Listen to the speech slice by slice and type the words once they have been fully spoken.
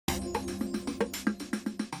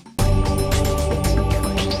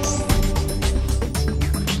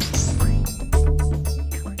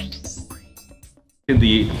in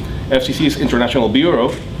the FCC's International Bureau,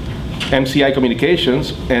 MCI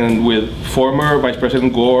Communications, and with former Vice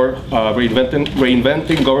President Gore,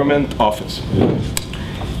 Reinventing Government Office.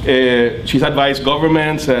 She's advised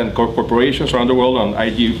governments and corporations around the world on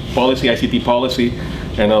IG policy, ICT policy,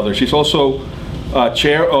 and others. She's also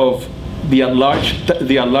chair of the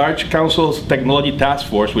at-large Council's Technology Task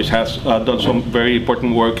Force, which has done some very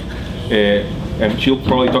important work, and she'll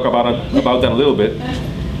probably talk about that a little bit.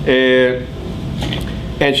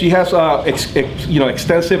 And she has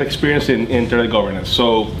extensive experience in internet governance.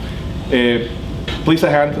 So please a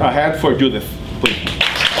hand for Judith, please.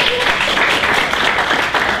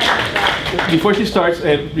 Before she starts,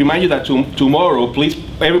 remind you that tomorrow, please,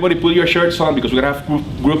 everybody put your shirts on because we're going to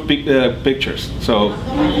have group pictures. So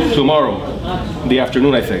tomorrow, the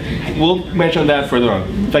afternoon, I think. We'll mention that further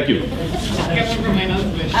on. Thank you.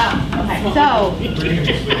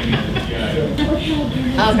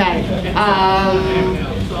 Okay.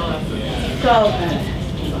 So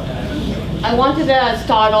I wanted to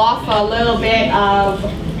start off a little bit of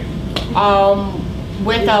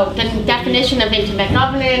with the definition of internet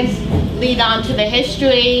governance, lead on to the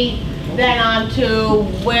history, then on to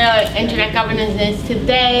where internet governance is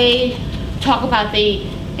today, talk about the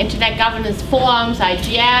internet governance forums,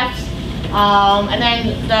 IGFs, and then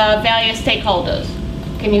the various stakeholders.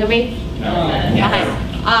 Can you hear me? Yeah. Okay.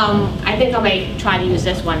 I think I may try to use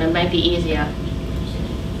this one, it might be easier.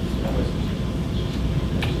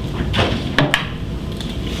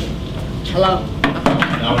 Hello?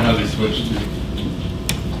 Now how they switch to.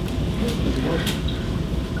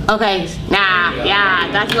 Okay, yeah,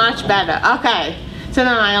 that's much better. Okay, so then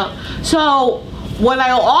I don't. So what I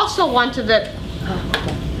also wanted to.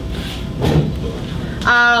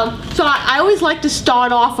 So I always like to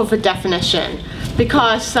start off with a definition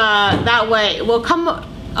because that way we'll come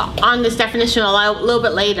on this definition a little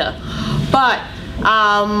bit later. But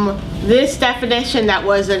this definition that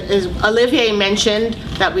is Olivier mentioned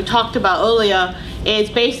that we talked about earlier is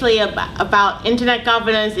basically about internet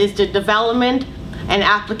governance is the development and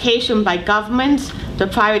application by governments, the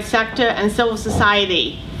private sector, and civil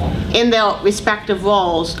society in their respective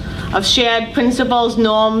roles of shared principles,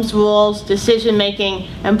 norms, rules, decision-making,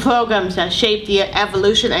 and programs that shape the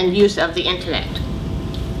evolution and use of the internet.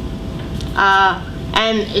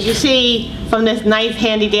 And as you see from this nice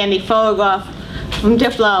handy-dandy photograph from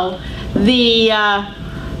Diplo, the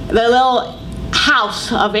little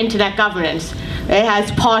house of internet governance. It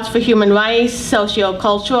has parts for human rights,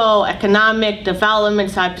 socio-cultural, economic,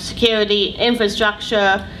 development, cybersecurity,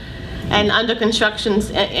 infrastructure, and under construction.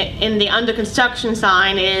 In the under construction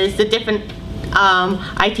sign is the different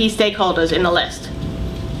IT stakeholders in the list.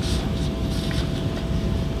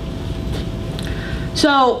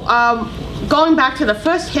 So going back to the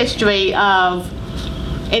first history of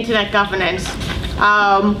internet governance,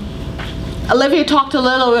 Olivia talked a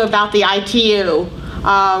little bit about the ITU.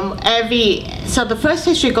 So the first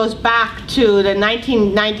history goes back to the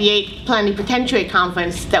 1998 Plenipotentiary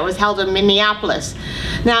Conference that was held in Minneapolis.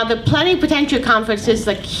 Now the Plenipotentiary Conference is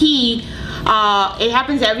the key, it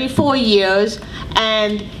happens every 4 years,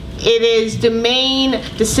 and it is the main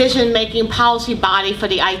decision-making policy body for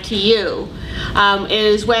the ITU. It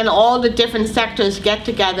is when all the different sectors get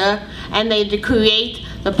together and they create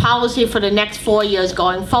the policy for the next 4 years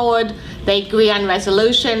going forward. They agree on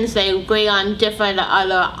resolutions, they agree on different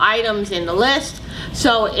other items in the list.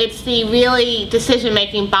 So it's the really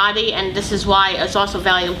decision-making body, and this is why it's also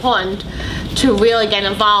very important to really get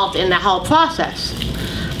involved in the whole process.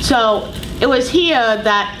 So it was here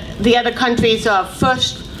that the other countries are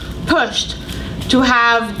first pushed to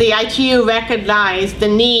have the ITU recognize the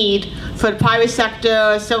need for the private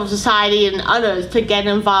sector, civil society, and others to get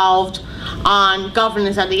involved on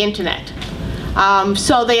governance of the internet.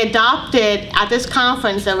 So they adopted at this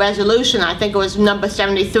conference a resolution, I think it was number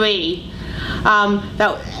 73,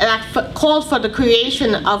 that called for the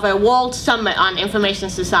creation of a world summit on information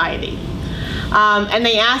society. And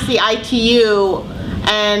they asked the ITU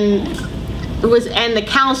and the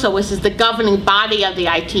council, which is the governing body of the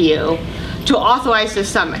ITU, to authorize the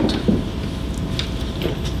summit.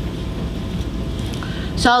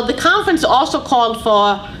 So the conference also called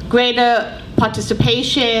for greater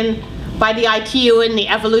participation by the ITU in the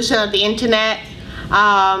evolution of the internet.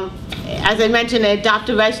 As I mentioned, they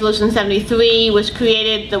adopted Resolution 73, which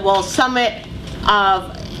created the World Summit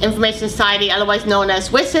of Information Society, otherwise known as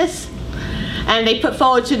WSIS, and they put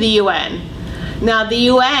forward to the UN. Now the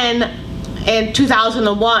UN in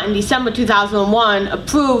 2001, in December 2001,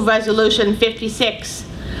 approved Resolution 56,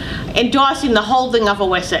 endorsing the holding of a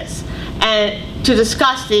WSIS, and to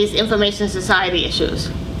discuss these information society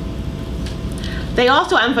issues. They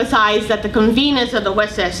also emphasized that the conveners of the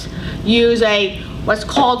WSIS use what's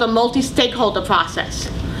called a multi-stakeholder process.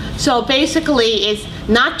 So basically, it's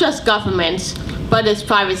not just governments, but it's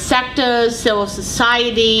private sectors, civil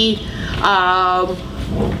society,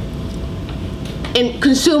 in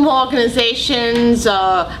consumer organizations,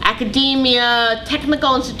 academia,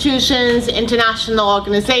 technical institutions, international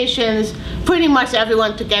organizations, pretty much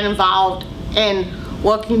everyone to get involved in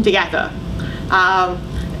working together.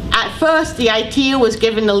 At first, the ITU was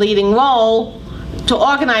given the leading role to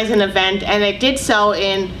organize an event, and it did so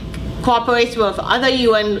in cooperation with other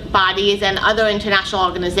UN bodies and other international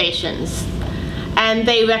organizations. And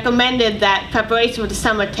they recommended that preparation for the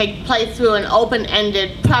summit take place through an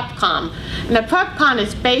open-ended PrepCon. And the PrepCon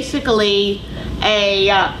is basically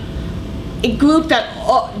a group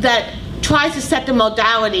that tries to set the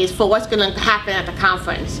modalities for what's going to happen at the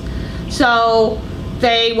conference. So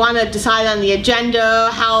they want to decide on the agenda,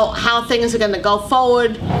 how things are going to go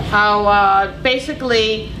forward,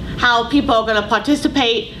 basically how people are going to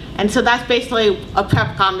participate. And so that's basically a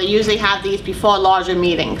PrepCon. They usually have these before larger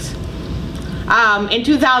meetings. In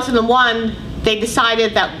 2001, they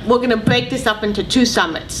decided that we're going to break this up into 2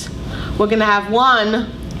 summits. We're going to have one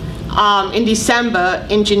in December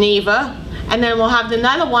in Geneva, and then we'll have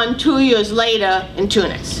another one 2 years later in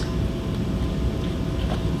Tunis.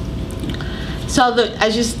 So the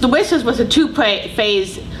WSIS was a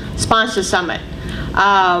 2-phase sponsor summit.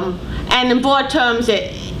 And in broad terms,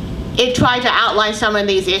 it tried to outline some of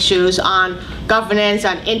these issues on governance,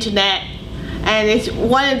 on internet, and it's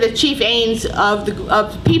one of the chief aims of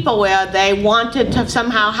the people where they wanted to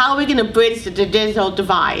somehow, how are we going to bridge the digital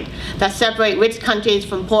divide that separate rich countries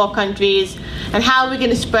from poor countries, and how are we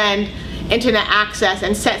going to spread internet access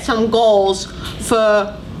and set some goals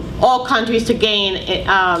for all countries to gain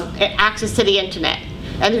access to the internet.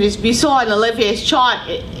 And as we saw in Olivia's chart,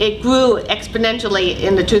 it grew exponentially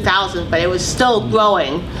in the 2000s, but it was still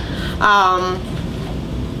growing.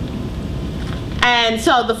 And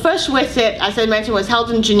so the first WSIS, as I mentioned, was held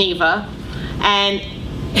in Geneva, and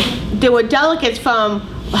there were delegates from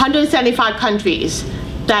 175 countries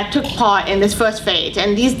that took part in this first phase.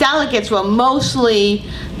 And these delegates were mostly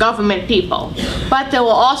government people, but there were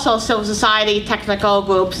also civil society, technical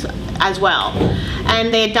groups as well.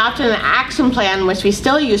 And they adopted an action plan, which we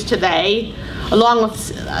still use today, along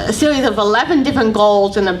with a series of 11 different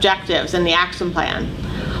goals and objectives in the action plan.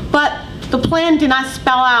 But the plan did not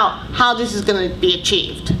spell out how this is going to be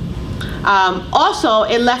achieved. Also,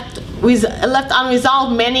 it left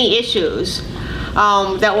unresolved many issues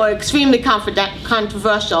that were extremely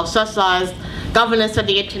controversial, such as governance of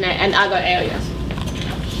the internet and other areas.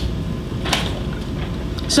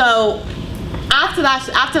 So after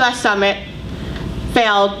that summit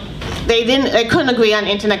failed, they couldn't agree on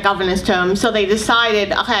internet governance terms, so they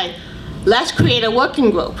decided, okay, let's create a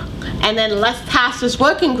working group, and then let's task this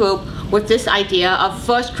working group with this idea of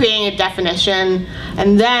first creating a definition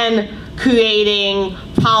and then creating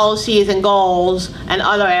policies and goals and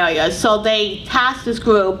other areas. So they tasked this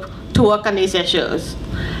group to work on these issues.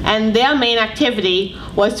 And their main activity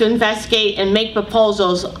was to investigate and make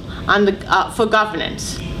proposals on for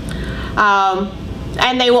governance.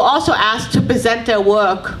 And they were also asked to present their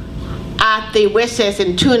work at the WSIS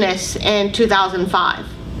in Tunis in 2005.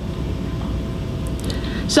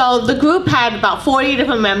 So the group had about 40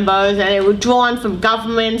 different members, and they were drawn from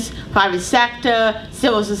governments, private sector,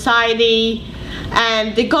 civil society,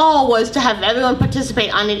 and the goal was to have everyone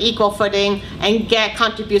participate on an equal footing and get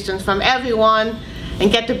contributions from everyone and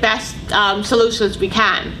get the best solutions we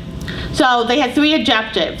can. So they had 3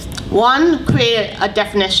 objectives. 1, create a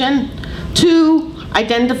definition. 2,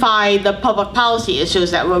 identify the public policy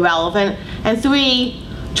issues that were relevant. And 3,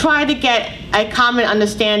 try to get a common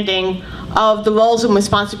understanding of the roles and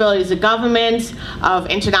responsibilities of governments, of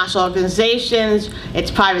international organizations, its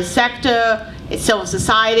private sector, its civil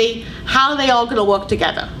society, how are they all going to work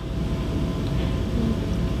together.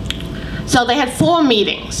 So they had 4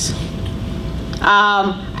 meetings.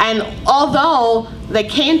 And although they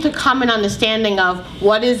came to common understanding of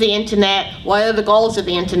what is the internet, what are the goals of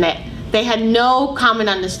the internet, they had no common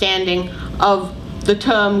understanding of the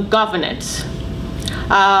term governance.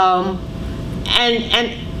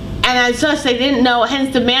 And as such, they didn't know,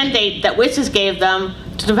 hence the mandate that WSIS gave them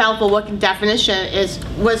to develop a working definition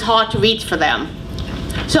was hard to reach for them.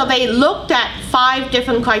 So they looked at 5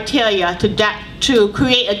 different criteria to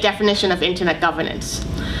create a definition of internet governance.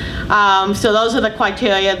 So those are the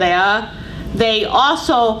criteria there. They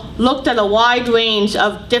also looked at a wide range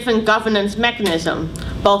of different governance mechanisms,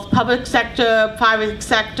 both public sector, private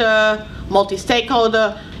sector,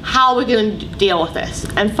 multi-stakeholder. How are we going to deal with this?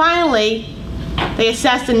 And finally, They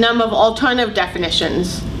assessed a number of alternative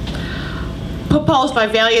definitions proposed by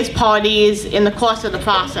various parties in the course of the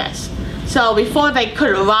process. So before they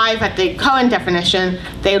could arrive at the current definition,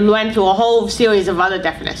 they went through a whole series of other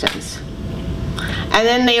definitions. And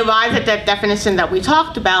then they arrived at that definition that we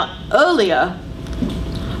talked about earlier.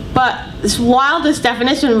 But while this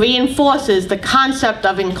definition reinforces the concept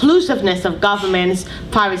of inclusiveness of governments,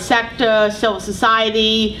 private sector, civil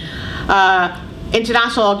society,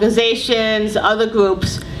 international organizations, other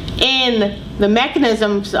groups, in the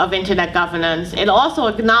mechanisms of internet governance, it also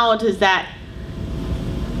acknowledges that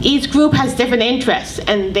each group has different interests,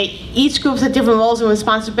 and each group has different roles and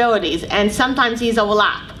responsibilities, and sometimes these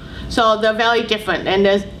overlap. So they're very different,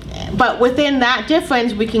 but within that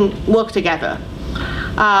difference, we can work together.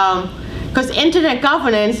 Because internet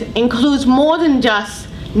governance includes more than just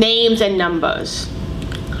names and numbers.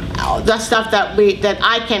 The stuff that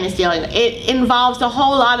ICANN is dealing with. It involves a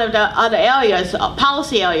whole lot of the other areas,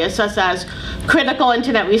 policy areas, such as critical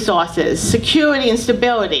internet resources, security and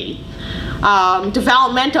stability,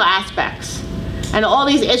 developmental aspects, and all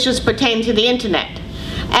these issues pertain to the internet.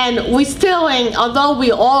 And we still, although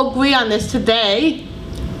we all agree on this today,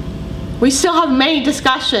 we still have many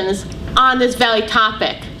discussions on this very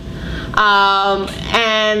topic.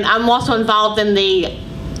 And I'm also involved in the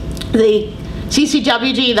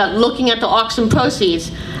CCWG, that looking at the auction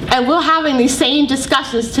proceeds. And we're having these same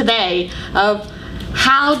discussions today of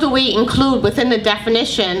how do we include within the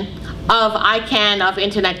definition of ICANN, of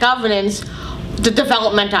internet governance, the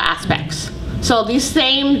developmental aspects. So these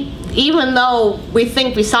same, even though we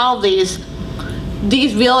think we solved these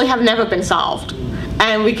really have never been solved.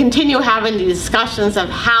 And we continue having these discussions of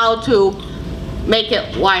how to make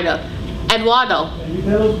it wider. Eduardo. Can you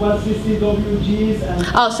tell us what CCWGs and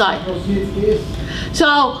proceeds is?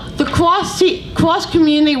 So the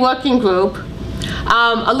cross-community working group,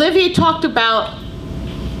 Olivia talked about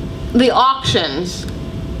the auctions,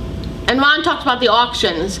 and Ron talked about the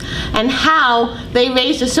auctions and how they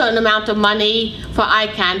raised a certain amount of money for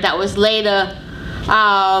ICANN that was later,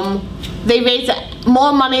 they raised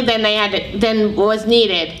more money than was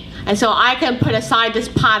needed. And so ICANN put aside this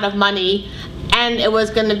pot of money, and it was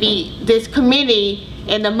going to be this committee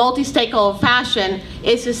in a multi-stakeholder fashion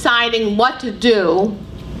is deciding what to do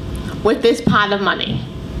with this pot of money.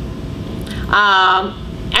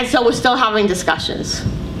 And so we're still having discussions.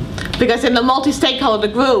 Because in the multi-stakeholder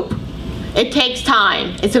group, it takes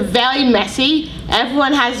time. It's a very messy,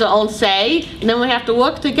 everyone has their own say, and then we have to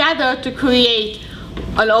work together to create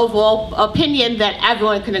an overall opinion that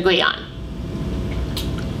everyone can agree on.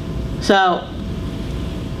 So,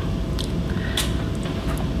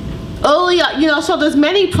 earlier, so there's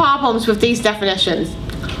many problems with these definitions.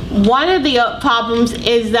 One of the problems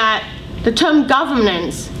is that the term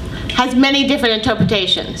governance has many different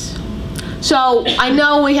interpretations. So I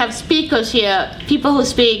know we have speakers here, people who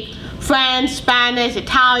speak French, Spanish,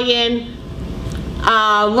 Italian,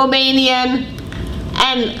 Romanian,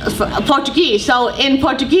 and Portuguese. So in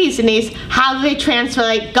Portuguese, Denise, how do they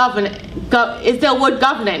translate is there a word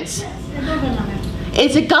governance?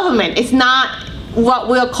 It's a government. It's not what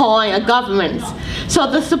we're calling a government. So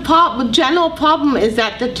the general problem is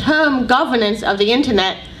that the term governance of the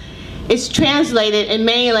internet is translated in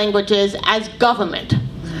many languages as government.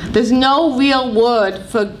 There's no real word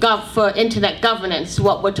for internet governance,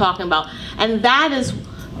 what we're talking about. And that is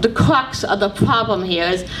the crux of the problem here,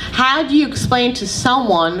 is how do you explain to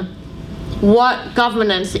someone what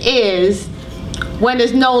governance is when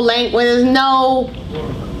there's no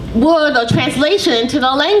word or translation into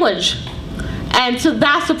the language? And so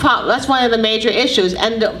that's the problem. That's one of the major issues.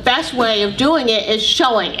 And the best way of doing it is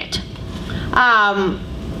showing it.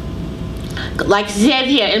 Like I said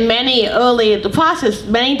here, in the process,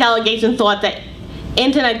 many delegations thought that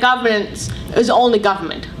internet governance is only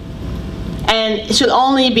government. And it should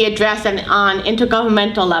only be addressed on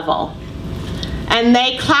intergovernmental level. And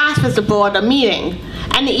they classed as a broader meaning.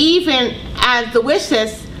 And even as the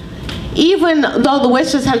WSIS, even though the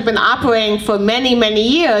WSIS has been operating for many, many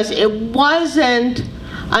years, it wasn't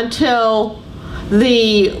until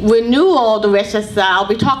the renewal of the WSIS that I'll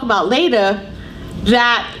be talking about later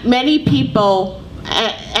that many people,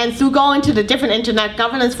 and through going to the different internet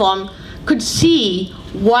governance forums, could see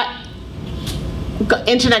what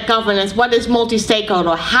internet governance, what is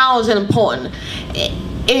multi-stakeholder, how is it important.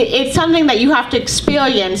 It's something that you have to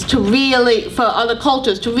experience to really, for other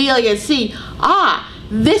cultures, to really see,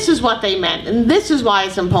 this is what they meant, and this is why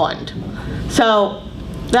it's important. So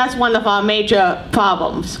that's one of our major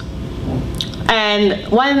problems. And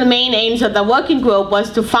one of the main aims of the working group was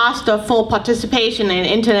to foster full participation in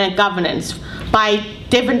internet governance by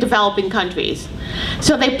different developing countries.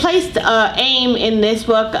 So they placed aim in this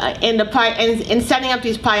work in setting up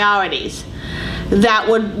these priorities that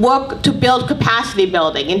would work to build capacity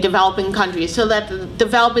building in developing countries so that the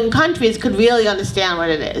developing countries could really understand what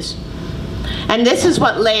it is. And this is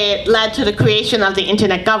what led to the creation of the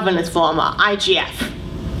Internet Governance Forum, or IGF.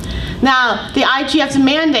 Now, the IGF's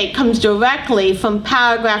mandate comes directly from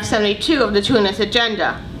paragraph 72 of the Tunis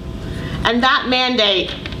Agenda. And that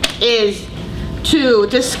mandate is to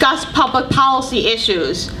discuss public policy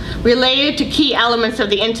issues related to key elements of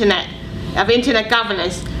the Internet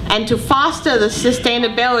governance, and to foster the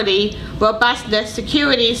sustainability, robustness,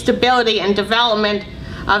 security, stability, and development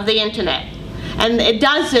of the Internet. And it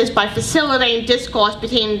does this by facilitating discourse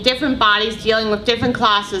between different bodies dealing with different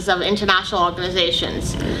classes of international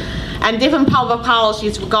organizations and different public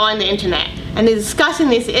policies regarding the Internet. And discussing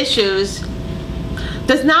these issues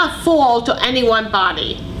does not fall to any one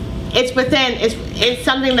body. It's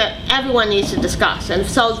something that everyone needs to discuss. And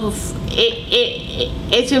so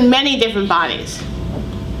it's in many different bodies.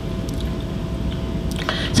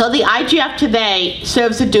 So the IGF today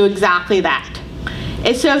serves to do exactly that.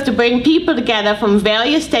 It serves to bring people together from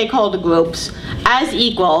various stakeholder groups as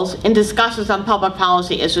equals in discussions on public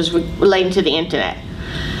policy issues relating to the Internet.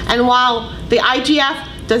 And while the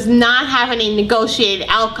IGF does not have any negotiated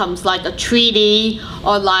outcomes like a treaty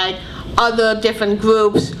or like other different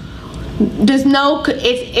groups,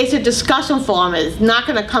 it's a discussion forum. It's not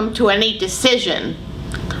going to come to any decision.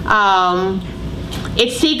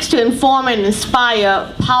 It seeks to inform and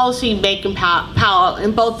inspire policy-making power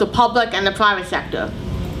in both the public and the private sector.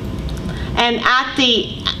 And at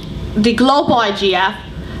the global IGF,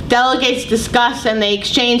 delegates discuss and they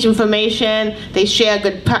exchange information, they share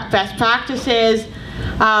good best practices,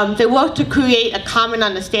 they work to create a common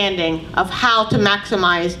understanding of how to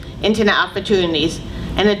maximize Internet opportunities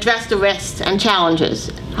and address the risks and challenges.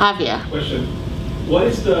 Javier. Question. What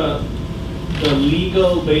is the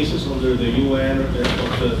legal basis under the UN,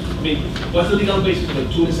 what's the legal basis for the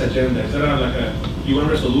Tunis Agenda? Is there like a UN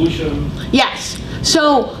resolution? Yes.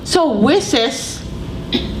 So WSIS,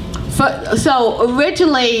 so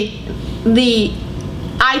originally the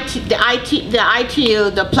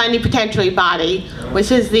ITU, the plenipotentiary body,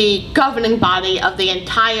 which is the governing body of the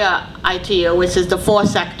entire ITU, which is the 4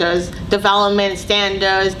 sectors: development,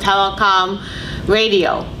 standards, telecom,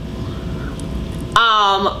 radio.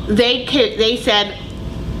 They said,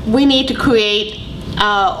 we need to create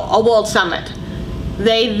a world summit.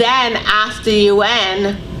 They then asked the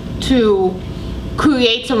UN to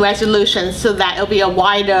create some resolutions so that it'll be a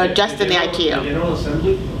wider, just in the ITU. The General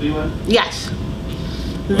Assembly of the UN? Yes.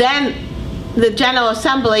 Then the General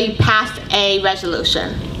Assembly passed a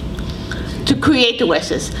resolution to create the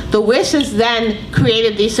WSIS. The WSIS then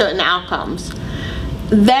created these certain outcomes.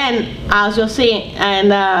 Then, as you'll see in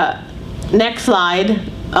next slide,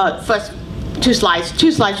 first two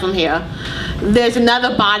slides from here, there's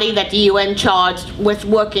another body that the UN charged with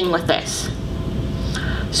working with this.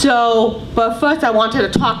 So, but first I wanted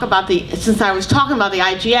to talk about since I was talking about the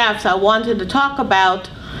IGFs, I wanted to talk about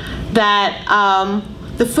that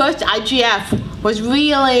the first IGF was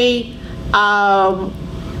really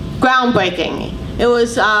groundbreaking. It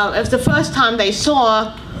was the first time they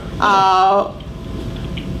saw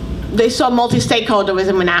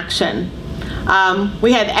multi-stakeholderism in action.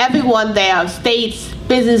 We had everyone there, states,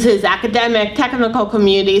 businesses, academic, technical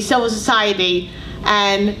community, civil society,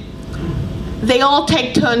 and they all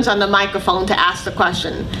take turns on the microphone to ask the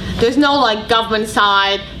question. There's no like government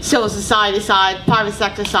side, civil society side, private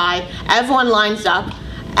sector side. Everyone lines up,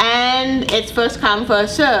 and it's first come,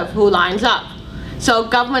 first serve who lines up. So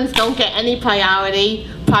governments don't get any priority,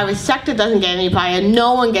 private sector doesn't get any priority,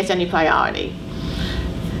 no one gets any priority.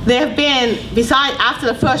 There have been, after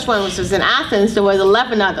the first one, which was in Athens, there was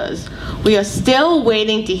 11 others. We are still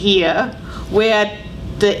waiting to hear where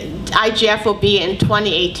the IGF will be in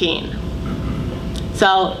 2018.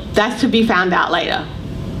 So that's to be found out later.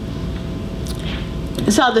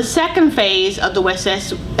 So the second phase of the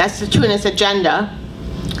WSIS, that's the Tunis Agenda,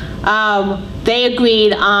 they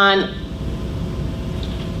agreed on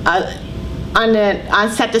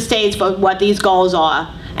set the stage for what these goals are.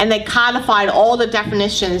 And they codified all the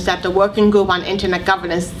definitions that the Working Group on Internet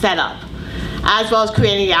Governance set up, as well as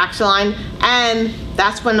creating the action line. And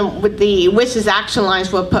that's when the WSIS action lines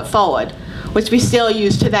were put forward, which we still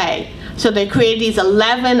use today. So they created these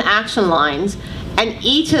 11 action lines, and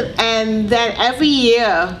then every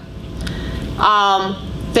year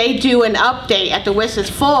they do an update at the WSIS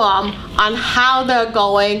forum on how they're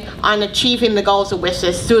going on achieving the goals of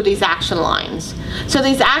WSIS through these action lines. So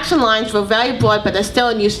these action lines were very broad, but they're still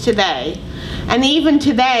in use today. And even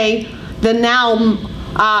today, now,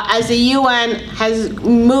 as the UN has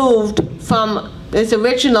moved from its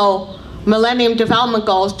original Millennium Development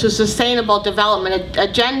Goals to Sustainable Development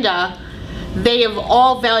Agenda, they have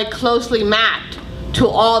all very closely mapped to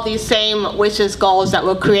all these same wishes goals that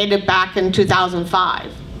were created back in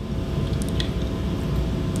 2005.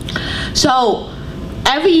 So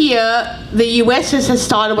every year, the US has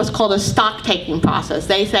started what's called a stock-taking process.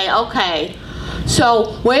 They say, okay,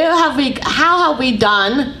 so how have we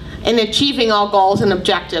done in achieving our goals and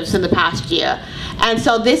objectives in the past year? And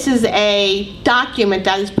so this is a document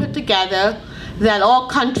that is put together that all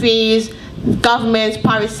countries, governments,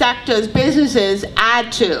 private sectors, businesses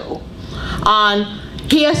add to.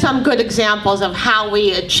 Here are some good examples of how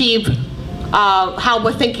we achieve, how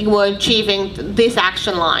we're thinking we're achieving this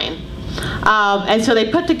action line. And so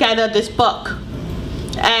they put together this book.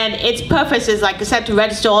 And its purpose is, like I said, to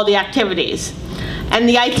register all the activities. And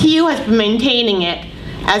the ITU has been maintaining it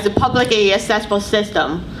as a publicly accessible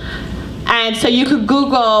system. And so you could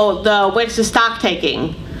Google the Witness to Stock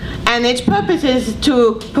Taking. And its purpose is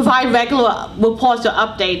to provide regular reports or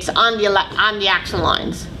updates on the action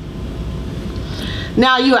lines.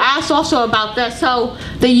 Now, you asked also about this. So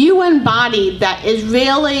the UN body that is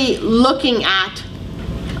really looking at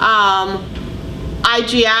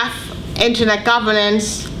IGF, internet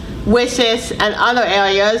governance, WSIS, and other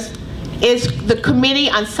areas is the Committee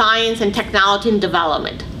on Science and Technology and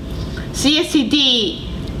Development. CSCD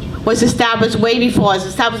was established way before. It was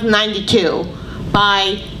established in '92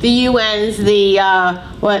 by the UN's,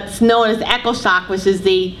 what's known as the ECOSOC, which is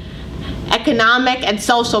the Economic and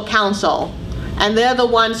Social Council. And they're the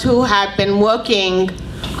ones who have been working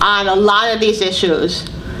on a lot of these issues.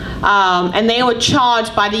 And they were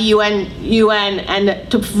charged by the UN and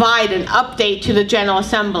to provide an update to the General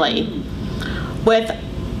Assembly with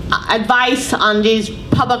advice on these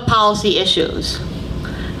public policy issues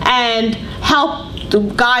and help to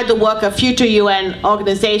guide the work of future UN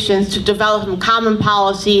organizations to develop common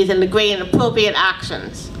policies and agree on appropriate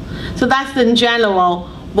actions. So that's in general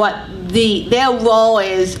what their role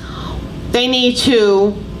is. They need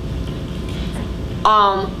to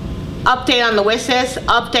update on the WSIS,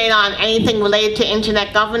 update on anything related to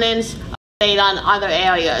internet governance, update on other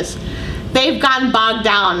areas. They've gotten bogged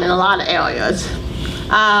down in a lot of areas.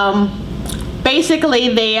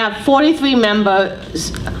 Basically, they have 43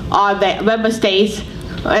 members, the member states,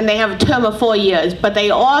 and they have a term of 4 years, but they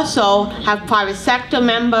also have private sector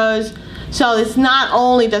members, so it's not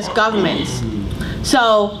only just governments.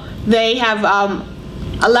 So they have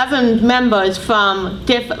 11 members from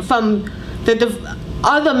the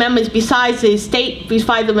other members besides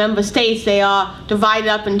the member states. They are divided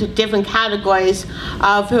up into different categories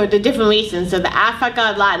for the different reasons. So the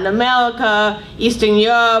Africa, Latin America, Eastern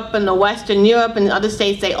Europe, and the Western Europe, and other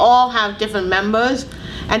states, they all have different members.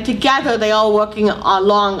 And together, they are working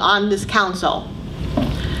along on this council.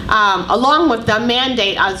 Along with their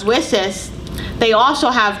mandate as WSIS, they also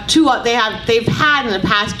have they've had in the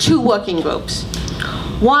past 2 working groups.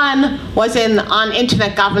 One was on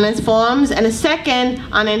internet governance forums, and a second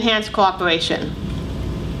on enhanced cooperation.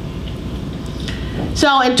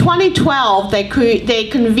 So in 2012, they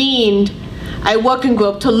convened a working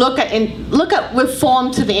group to look at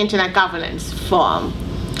reform to the internet governance forum.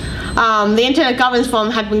 The internet governance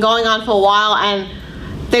forum had been going on for a while, and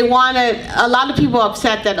a lot of people were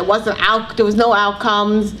upset that there was no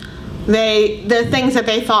outcomes. There are things that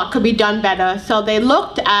they thought could be done better. So they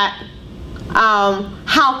looked at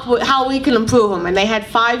how we can improve them, and they had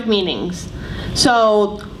 5 meetings.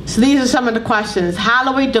 So these are some of the questions. How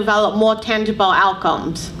do we develop more tangible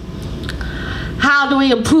outcomes? How do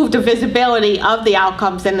we improve the visibility of the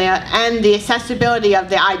outcomes and the accessibility of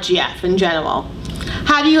the IGF in general?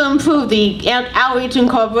 How do you improve the outreach and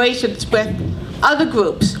collaborations with other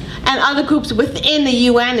groups and other groups within the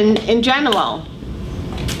UN in general?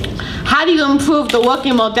 How do you improve the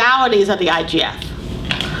working modalities of the IGF?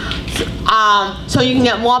 So you can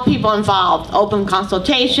get more people involved, open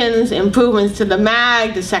consultations, improvements to the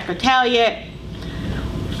MAG, the Secretariat.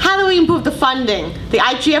 How do we improve the funding? The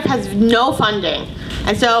IGF has no funding,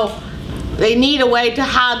 and so they need a way to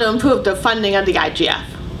how to improve the funding of the IGF.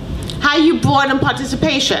 How do you broaden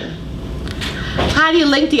participation? How do you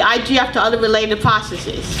link the IGF to other related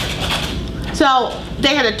processes? So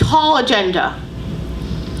they had a tall agenda.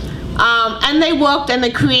 And they worked and they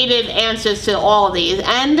created answers to all of these.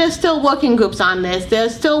 And there's still working groups on this. They're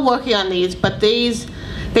still working on these, but they've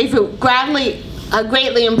greatly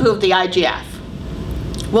improved the IGF.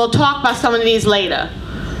 We'll talk about some of these later.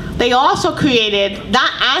 They also created,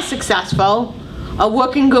 not as successful, a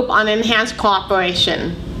working group on enhanced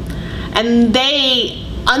cooperation. And they,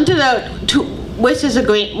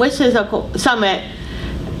 summit,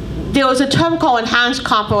 there was a term called enhanced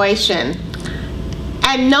cooperation,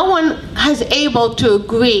 and no one has able to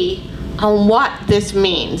agree on what this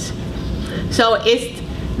means. So it's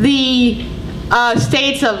the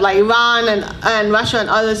states of like Iran and Russia and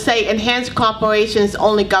others say enhanced cooperation is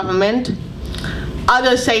only government.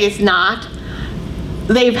 Others say it's not.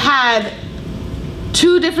 They've had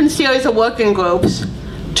 2 different series of working groups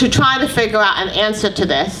to try to figure out an answer to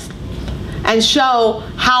this and show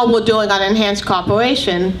how we're doing on enhanced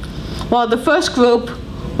cooperation. Well, the first group,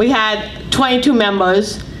 we had 22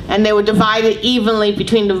 members, and they were divided evenly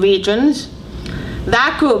between the regions.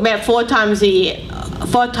 That group met 4 times,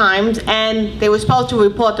 and they were supposed to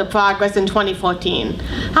report the progress in 2014.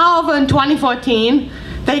 However, in 2014,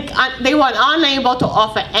 they were unable to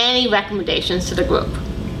offer any recommendations to the group.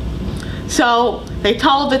 So they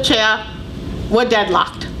told the chair, we're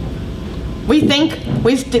deadlocked. We think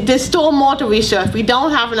there's still more to research. We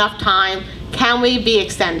don't have enough time. Can we be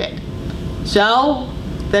extended? So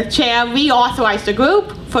the chair reauthorized the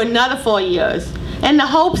group for another 4 years in the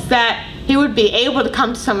hopes that he would be able to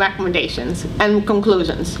come to some recommendations and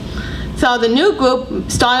conclusions. So the new group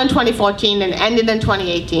started in 2014 and ended in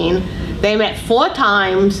 2018. They met 5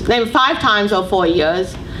 times over 4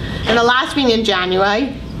 years, and the last meeting in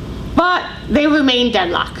January, but they remain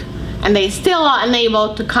deadlocked, and they still are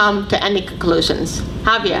unable to come to any conclusions.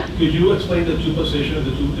 Javier? Could you explain the 2 positions,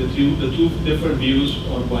 the two different views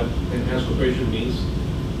on what enhanced cooperation means?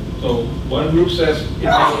 So one group says it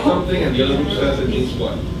means something, and the other group says it means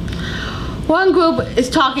what? One group is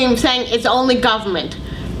saying it's only government.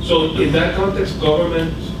 So in that context,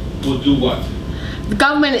 government will do what? The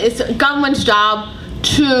government, it's government's job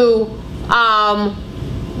to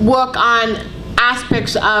work on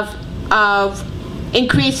aspects of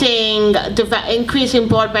increasing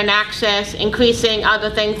broadband access, increasing other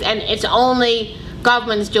things, and it's only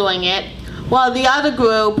government's doing it. Well, the other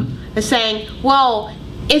group is saying, well,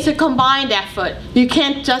 it's a combined effort. You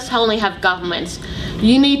can't just only have governments.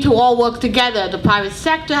 You need to all work together. The private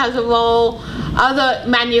sector has a role,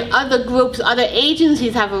 other groups, other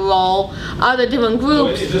agencies have a role, other different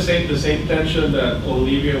groups. So it's the same tension that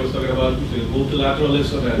Olivia was talking about between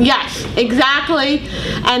multilateralism and... Yes, exactly.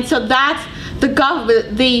 And so that's the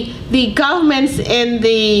governments in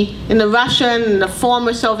the Russian, in the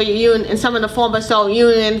former Soviet Union, in some of the former Soviet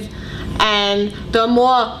Unions, and the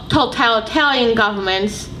more totalitarian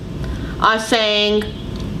governments are saying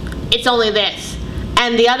it's only this.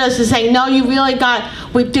 And the others are saying, no, you really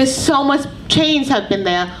there's so much change has been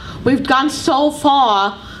there. We've gone so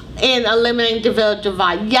far in eliminating the village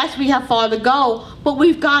divide. Yes, we have far to go, but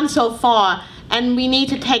we've gone so far, and we need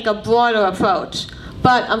to take a broader approach.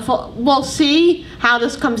 But we'll see how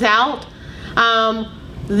this comes out.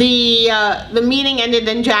 The meeting ended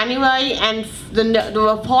in January, and the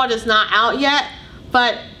report is not out yet,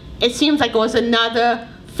 but it seems like it was another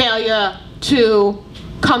failure to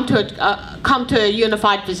come to a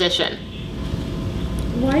unified position.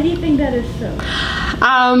 Why do you think that is so?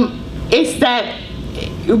 It's that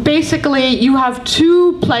basically you have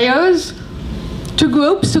 2 players, 2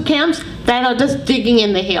 groups, 2 camps that are just digging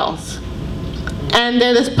in the heels. And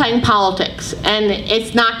they're just playing politics, and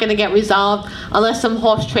it's not going to get resolved unless some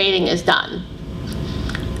horse trading is done.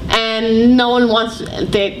 And no one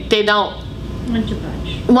they don't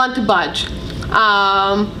want to budge.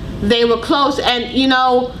 They were close, and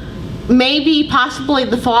maybe possibly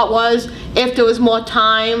the thought was if there was more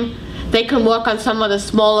time, they can work on some of the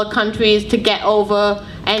smaller countries to get over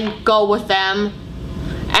and go with them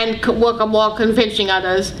and work on more convincing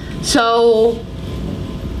others. So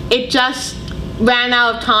it just ran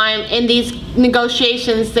out of time. In these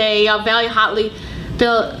negotiations, they are very hotly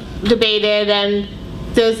debated, and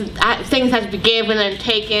there's things have to be given and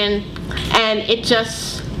taken, and it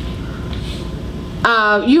just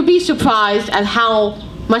you'd be surprised at how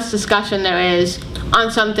much discussion there is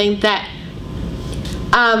on something that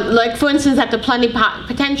like for instance at the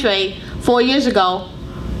plenipotentiary 4 years ago,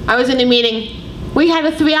 I was in a meeting. We had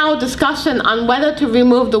a 3-hour discussion on whether to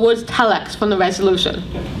remove the words telex from the resolution.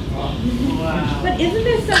 Wow. But isn't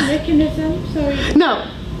there some mechanism? Sorry. No.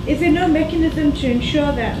 Is there no mechanism to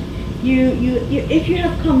ensure that if you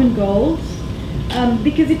have common goals,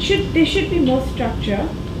 because there should be more structure.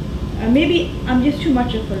 Maybe I'm just too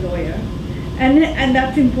much of a lawyer, and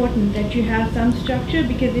that's important that you have some structure,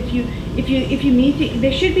 because if you meet,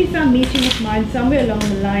 there should be some meeting of minds somewhere along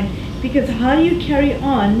the line, because how do you carry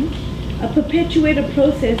on perpetuate a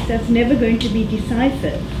process that's never going to be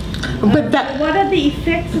decisive? But what are the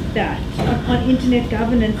effects of that on internet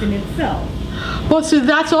governance in itself? Well, so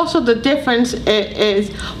that's also the difference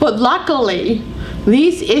but luckily,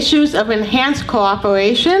 these issues of enhanced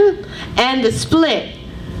cooperation and the split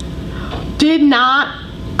did not,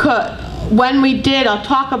 when we did, I'll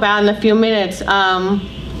talk about in a few minutes,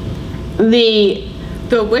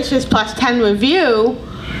 the wishes plus 10 review,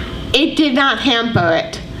 it did not hamper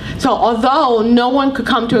it. So although no one could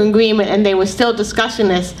come to an agreement and they were still discussing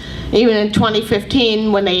this, even in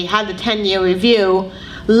 2015 when they had the 10-year review,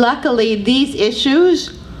 luckily these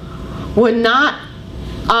issues were not,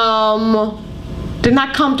 did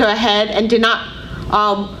not come to a head and did not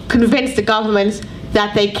convince the governments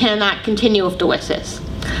that they cannot continue with the WSIS.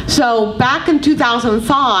 So back in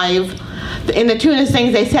 2005, in the Tunis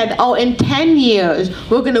things, they said, oh, in 10 years,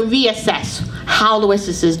 we're going to reassess how the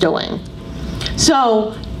WSIS is doing.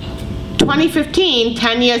 So 2015,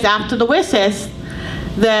 10 years after the WSIS,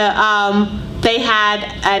 they had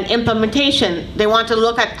an implementation. They wanted to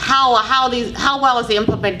look at how well has the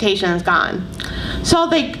implementation has gone. So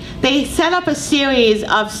they set up a series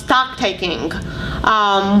of stock taking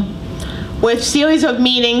with series of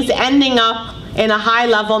meetings ending up in a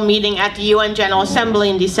high-level meeting at the UN General Assembly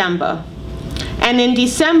in December. And in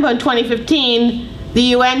December 2015, the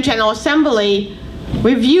UN General Assembly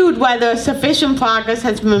reviewed whether sufficient progress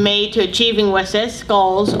has been made to achieving WSIS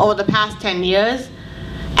goals over the past 10 years,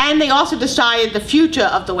 and they also decided the future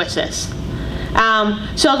of the WSIS.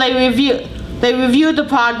 So they reviewed the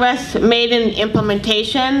progress made in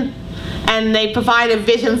implementation, and they provided a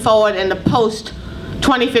vision forward in the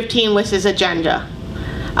post-2015 WSIS agenda.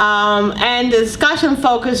 And the discussion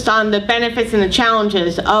focused on the benefits and the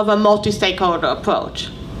challenges of a multi-stakeholder approach.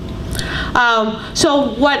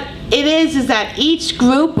 So what it is that each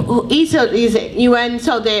group, each of these UN,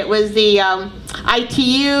 so there was the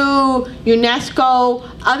ITU, UNESCO,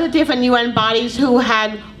 other different UN bodies who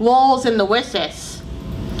had roles in the WSIS,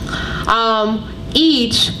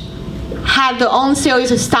 each had their own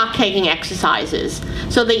series of stock-taking exercises.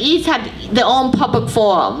 So they each had their own public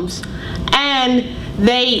forums, and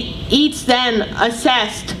they each then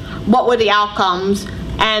assessed what were the outcomes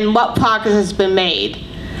and what progress has been made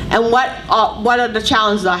and what are the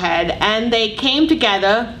challenges ahead. And they came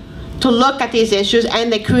together to look at these issues,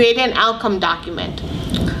 and they created an outcome document.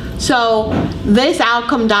 So this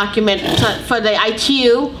outcome document for the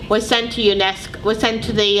ITU was sent to UNESCO, was sent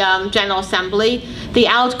to the General Assembly. The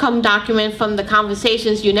outcome document from the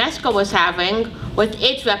conversations UNESCO was having with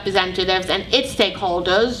its representatives and its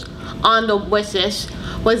stakeholders on the WSIS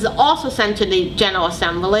was also sent to the General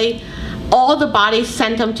Assembly. All the bodies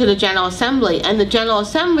sent them to the General Assembly, and the General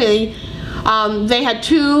Assembly, they had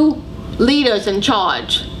two leaders in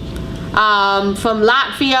charge. From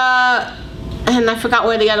Latvia, and I forgot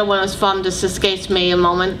where the other one was from, this escapes me a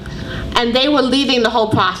moment, and they were leading the whole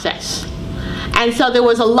process. And so there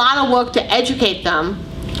was a lot of work to educate them.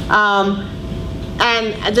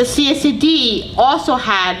 And the CSCD also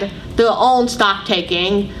had their own stock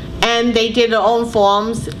taking, and they did their own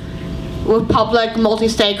forums with public,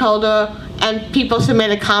 multi-stakeholder, and people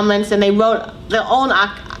submitted comments, and they wrote their own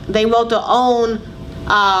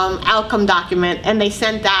outcome document, and they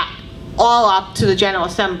sent that all up to the General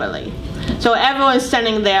Assembly. So everyone's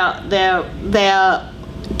sending the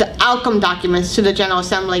outcome documents to the General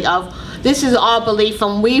Assembly of, this is our belief,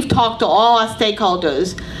 and we've talked to all our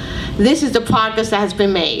stakeholders. This is the progress that has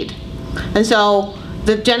been made. And so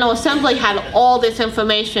the General Assembly had all this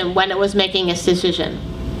information when it was making its decision.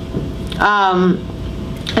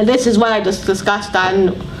 And this is what I just discussed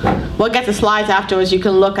on, we'll get the slides afterwards, you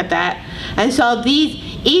can look at that. And so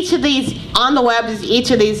each of these, on the web is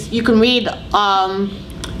each of these, you can read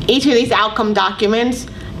each of these outcome documents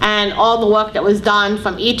and all the work that was done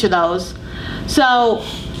from each of those. So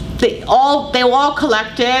they were all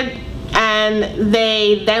collected, and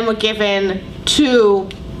they then were given to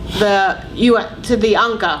the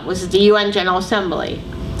UNGA, which is the UN General Assembly.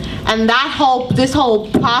 And this whole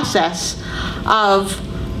process of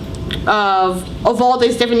all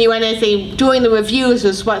these different UNs doing the reviews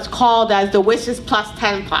is what's called as the WSIS plus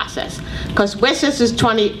 10 process. Because WSIS is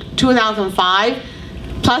 2005,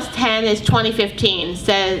 plus 10 is 2015.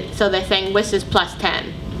 So they're saying WSIS plus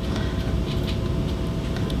 10.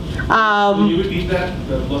 Can you repeat that,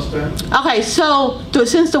 the plus 10? Okay, so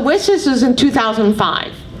since the WSIS was in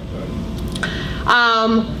 2005,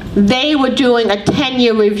 they were doing a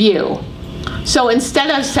 10-year review. So instead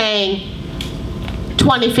of saying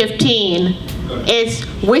 2015, it's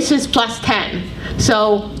WSIS plus 10.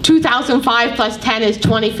 So 2005 plus 10 is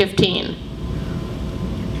 2015.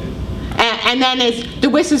 And then it's the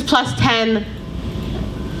WSIS plus 10,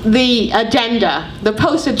 the agenda, the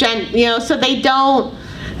post-agenda, so they don't,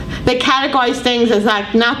 they categorize things as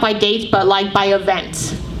like not by dates, but like by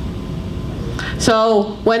events.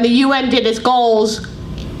 So when the UN did its goals,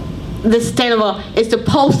 the sustainable is the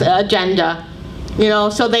post agenda, you know,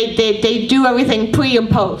 so they do everything pre and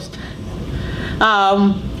post.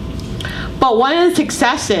 But one of the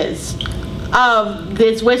successes of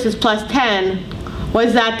this Wishes Plus 10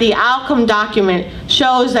 was that the outcome document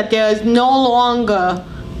shows that there is no longer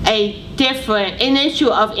an issue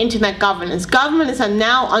of internet governance. Governments are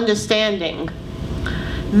now understanding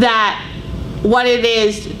that what it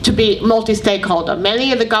is to be multi-stakeholder.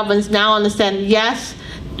 Many of the governments now understand, yes,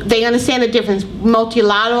 they understand the difference,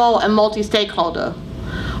 multilateral and multi-stakeholder.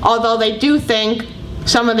 Although they do think,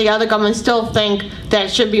 some of the other governments still think that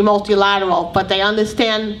it should be multilateral, but they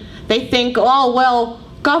understand, they think, oh, well,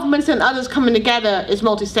 governments and others coming together is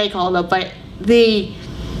multi-stakeholder, but they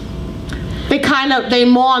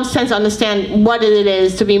more in a sense understand what it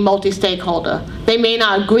is to be multi-stakeholder. They may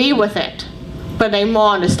not agree with it, but they more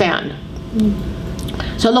understand.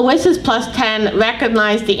 So the Wishes Plus 10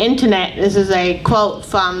 recognized the internet, this is a quote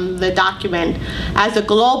from the document, as a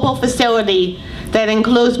global facility that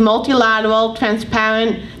includes multilateral,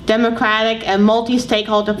 transparent, democratic, and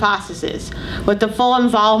multi-stakeholder processes, with the full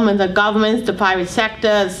involvement of governments, the private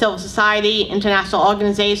sector, civil society, international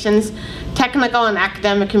organizations, technical and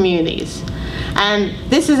academic communities. And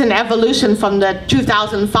this is an evolution from the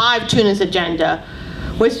 2005 Tunis Agenda,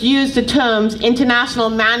 which used the terms international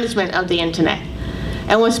management of the internet,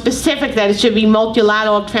 and was specific that it should be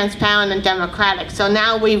multilateral, transparent, and democratic. So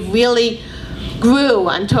now we've really grew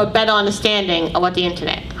into a better understanding of what the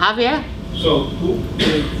internet. Javier? So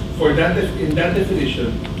in that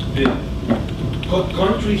definition, the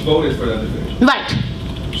countries voted for that definition? Right.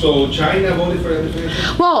 So China voted for that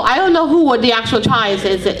definition? Well, I don't know who the actual choice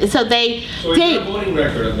is. So So it's a voting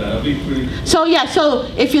record of that. I'll be pretty... So yeah, so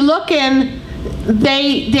if you look in,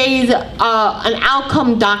 there's an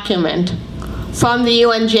outcome document from the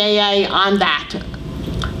UNGA on that.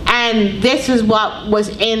 And this is what was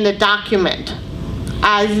in the document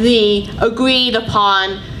as the agreed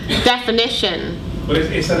upon definition. But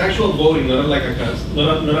it's an actual voting, not like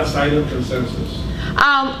not a silent consensus.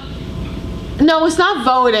 No, it's not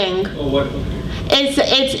voting. Oh, what? Okay.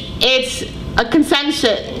 It's a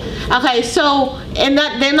consensus. Okay, so in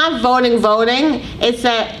that they're not voting. It's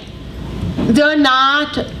that they're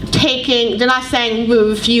not saying we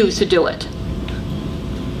refuse to do it.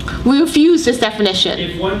 We refuse this definition.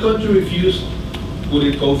 If one country refused, would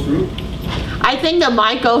it go through? I think that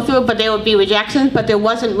might go through, but there would be rejections, but there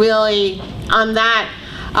wasn't really on that.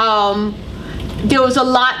 There was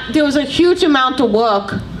a huge amount of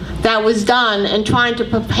work that was done in trying to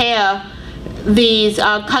prepare these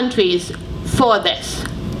countries for this.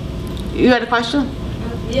 You had a question?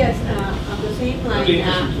 Yes, on the same line,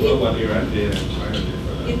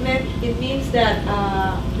 it means that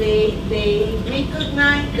they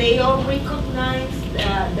all recognize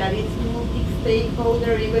that it's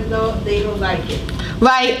multi-stakeholder, even though they don't like it.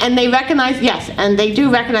 Right, and they recognize, yes, and they do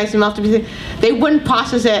recognize the multiple. They wouldn't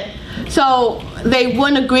process it, so they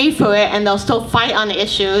wouldn't agree for it, and they'll still fight on the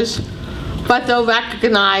issues, but they'll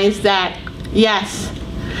recognize that, yes,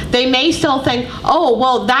 they may still think, oh,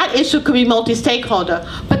 well, that issue could be multi-stakeholder,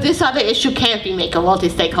 but this other issue can't be made a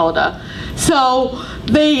multi-stakeholder. So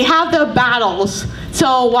they have their battles.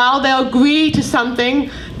 So while they'll agree to something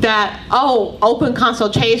that, oh, open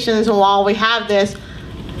consultations, and while we have this,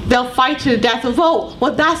 they'll fight to the death of, oh,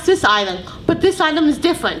 well, that's this item, but this item is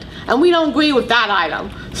different, and we don't agree with that item.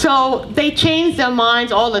 So they change their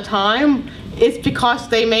minds all the time. It's because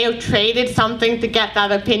they may have traded something to get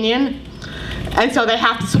that opinion. And so they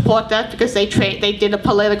have to support that because they did a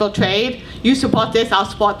political trade. You support this, I'll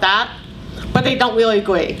support that. But they don't really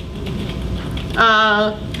agree.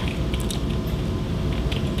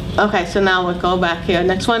 Okay, so now we'll go back here.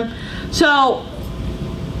 Next one. So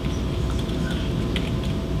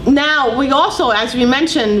now we also, as we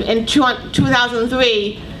mentioned in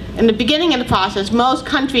 2003, in the beginning of the process, most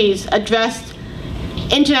countries addressed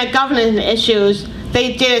internet governance issues.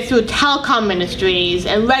 They did it through telecom ministries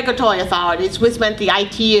and regulatory authorities, which meant the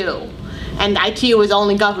ITU, and the ITU was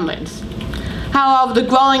only governments. However, the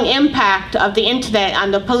growing impact of the internet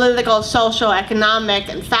on the political, social, economic,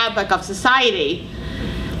 and fabric of society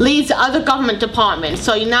leads to other government departments.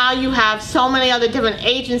 So now you have so many other different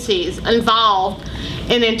agencies involved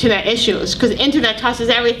in internet issues, because internet touches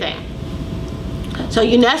everything. So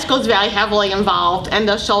UNESCO is very heavily involved, and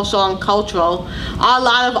the social and cultural. A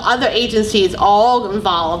lot of other agencies are all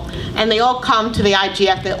involved, and they all come to the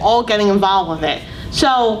IGF, they're all getting involved with it.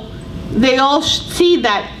 So they all see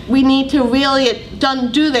that we need to really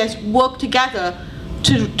do this, work together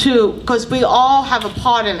because we all have a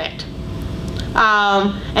part in it.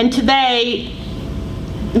 And today,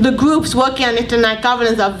 the groups working on internet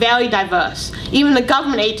governance are very diverse. Even the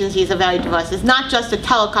government agencies are very diverse. It's not just the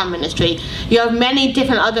telecom ministry. You have many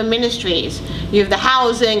different other ministries. You have the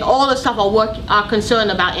housing, all the stuff are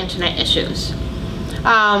concerned about internet issues.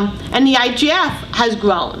 And the IGF has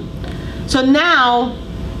grown. So now,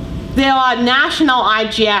 there are national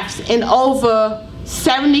IGFs in over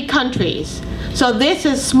 70 countries. So this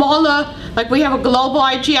is smaller, like we have a global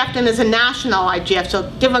IGF and there's a national IGF. So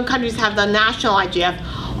different countries have the national IGF.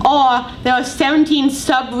 Or there are 17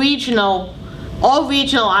 sub-regional or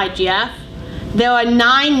regional IGF. There are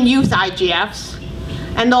 9 youth IGFs.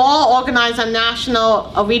 And they're all organized on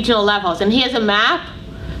national or regional levels. And here's a map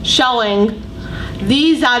showing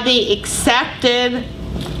these are the accepted,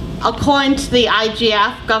 according to the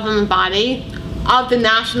IGF government body, of the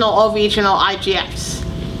national or regional IGFs.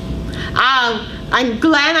 I'm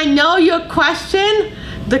glad I know your question.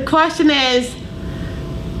 The question is,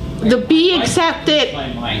 the be accepted.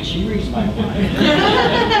 My mind. She reads my mind.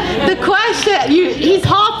 The question, he's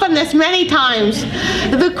harped on this many times.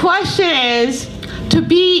 The question is, to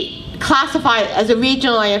be classified as a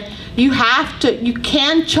regional IGF, you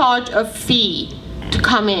can charge a fee to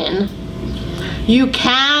come in. You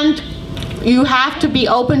have to be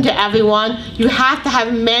open to everyone. You have to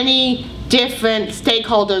have many different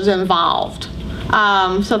stakeholders involved.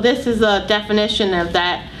 So this is a definition of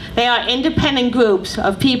that. They are independent groups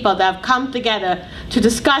of people that have come together to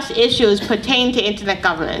discuss issues pertaining to internet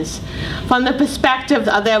governance from the perspective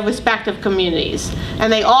of their respective communities.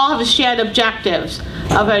 And they all have shared objectives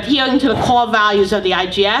of adhering to the core values of the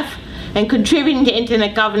IGF and contributing to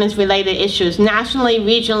internet governance related issues nationally,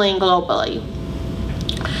 regionally, and globally.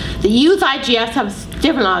 The youth IGFs have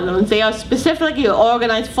different elements. They are specifically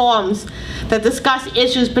organized forums that discuss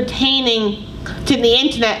issues pertaining to the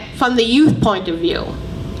internet from the youth point of view.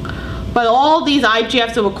 But all these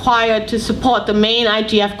IGFs are required to support the main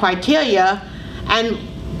IGF criteria, and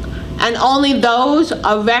only those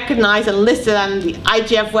are recognized and listed on the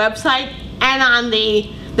IGF website and on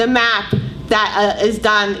the map that is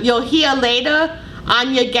done. You'll hear later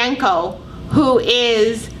Anya Genko, who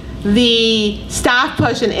is the staff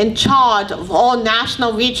person in charge of all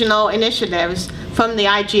national regional initiatives from the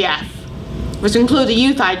IGF, which include the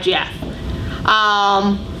youth IGF.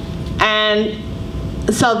 And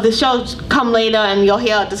so the shows come later and you'll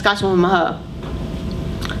hear a discussion from her.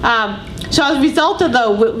 So as a result of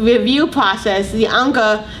the review process, the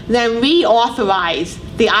UNGA then reauthorized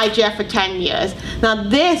the IGF for 10 years. Now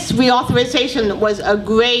this reauthorization was a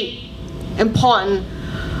great, important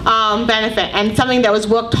benefit and something that was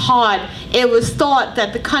worked hard. It was thought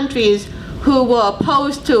that the countries who were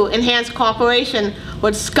opposed to enhanced cooperation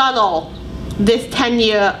would scuttle this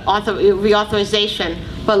 10-year reauthorization,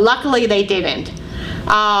 but luckily they didn't.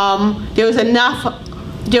 There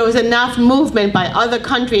was enough movement by other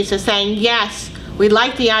countries to saying, yes, we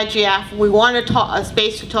like the IGF, we want a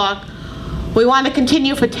space to talk, we want to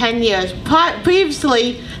continue for 10 years.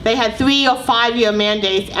 Previously, they had 3 or 5 year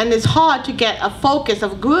mandates, and it's hard to get a focus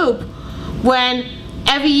of a group when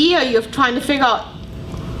every year you're trying to figure out,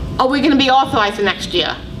 are we going to be authorized the next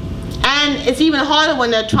year? And it's even harder when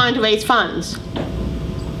they're trying to raise funds.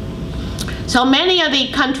 So many of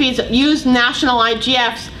the countries use national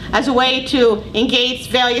IGFs as a way to engage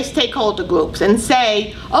various stakeholder groups and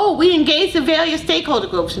say, oh, we engage the various stakeholder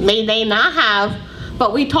groups. May they not have,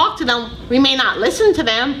 but we talk to them. We may not listen to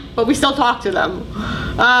them, but we still talk to them.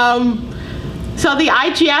 So the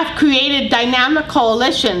IGF created dynamic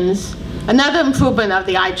coalitions. Another improvement of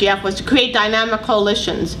the IGF was to create dynamic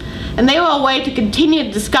coalitions. And they were a way to continue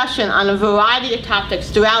the discussion on a variety of topics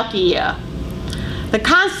throughout the year. The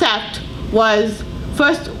concept was,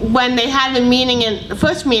 first, when they had the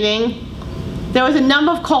first meeting, there was a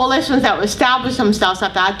number of coalitions that established themselves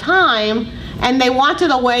at that time, and they wanted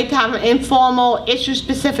a way to have informal,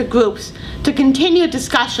 issue-specific groups to continue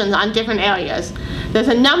discussions on different areas. There's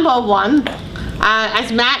a number of one.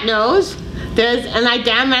 As Matt knows, there's a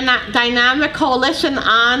dynamic coalition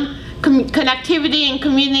on connectivity and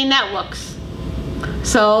community networks.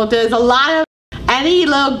 So there's a lot of any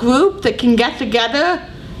little group that can get together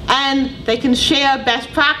and they can share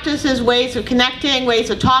best practices, ways of connecting, ways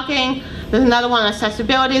of talking. There's another one on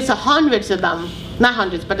accessibility. There's hundreds of them. Not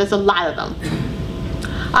hundreds, but there's a lot of them.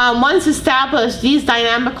 Once established, these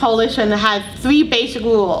dynamic coalitions have 3 basic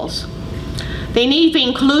rules. They need to be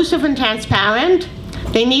inclusive and transparent.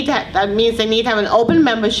 That means they need to have an open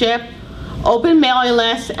membership, open mailing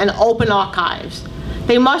lists, and open archives.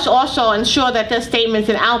 They must also ensure that their statements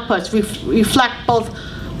and outputs reflect both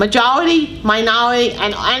majority, minority,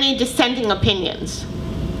 and any dissenting opinions.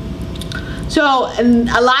 So and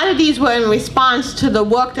a lot of these were in response to the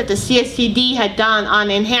work that the CSCD had done on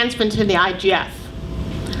enhancement to the IGF.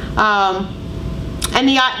 And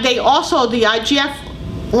the IGF,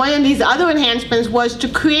 one of these other enhancements was to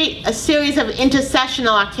create a series of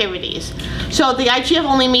intersessional activities. So the IGF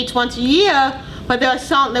only meets once a year, but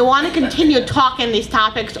they want to continue talking these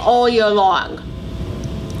topics all year long.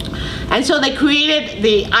 And so they created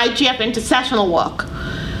the IGF intersessional work.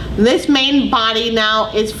 This main body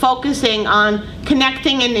now is focusing on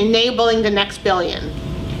connecting and enabling the next billion.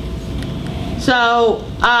 So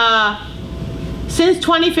since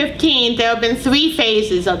 2015, there have been 3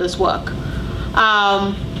 phases of this work.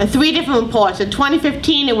 And 3 different reports. In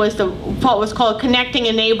 2015, the report was called Connecting,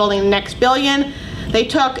 Enabling the Next Billion. They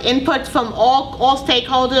took inputs from all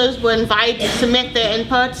stakeholders, were invited to submit their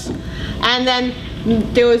inputs, and then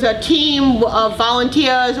there was a team of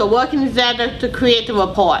volunteers who were working together to create the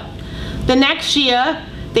report. The next year,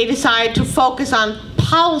 they decided to focus on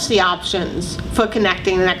policy options for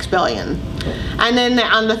connecting the next billion. And then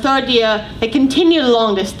on the 3rd year, they continued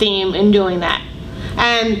along this theme in doing that.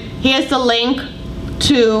 And here's the link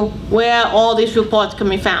to where all these reports can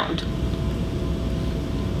be found.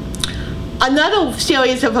 Another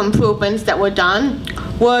series of improvements that were done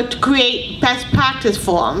were to create best practice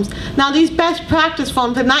forums. Now these best practice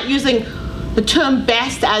forums are not using the term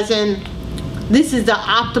best as in this is the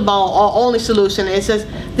optimal or only solution. It says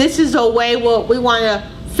this is a way where we want to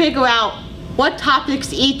figure out what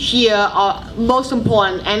topics each year are most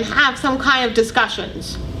important and have some kind of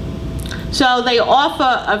discussions. So they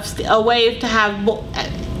offer a way to have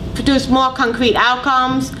produce more concrete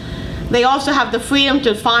outcomes. They also have the freedom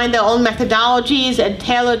to find their own methodologies and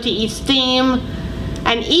tailor to each theme.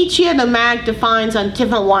 And each year the MAG defines on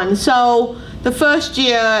different ones. So the first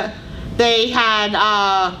year they had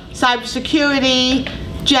cybersecurity,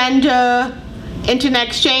 gender, internet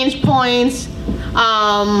exchange points,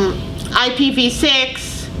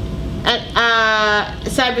 IPv6, and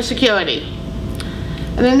cybersecurity.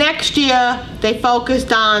 And the next year they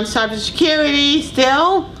focused on cybersecurity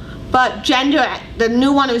still, but gender, the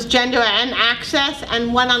new one was gender and access,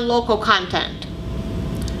 and one on local content.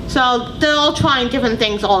 So they're all trying different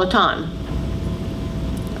things all the time.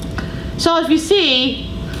 So as you see,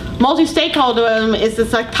 multi-stakeholderism is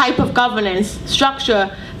this type of governance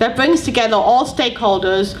structure that brings together all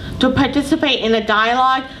stakeholders to participate in a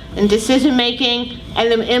dialogue and decision-making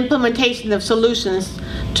and the implementation of solutions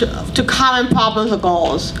to common problems or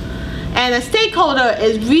goals. And a stakeholder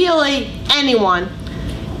is really anyone,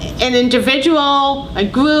 an individual, a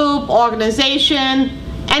group, organization,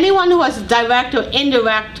 anyone who has a direct or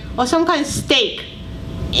indirect or some kind of stake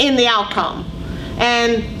in the outcome.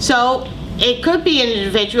 And so it could be an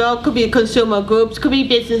individual, it could be consumer groups, it could be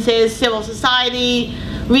businesses, civil society,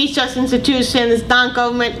 research institutions,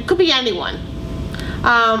 non-government, it could be anyone.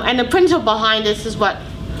 And the principle behind this is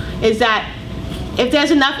that if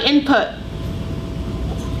there's enough input,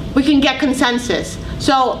 we can get consensus.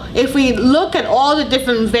 So if we look at all the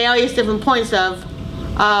various different points of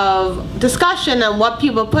discussion and what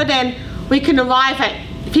people put in, we can arrive at,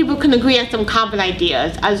 people can agree on some common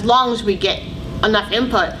ideas as long as we get enough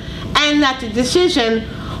input, and that the decision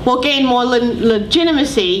will gain more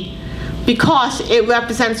legitimacy because it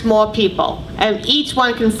represents more people, and each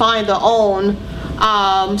one can find their own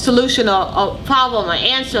solution or problem or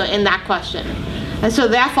answer in that question. And so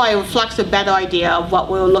therefore it reflects a better idea of what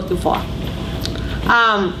we were looking for.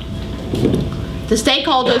 The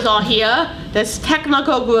stakeholders are here. There's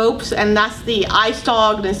technical groups, and that's the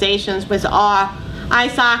ISTAR organizations, which are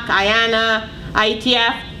ISAC, IANA,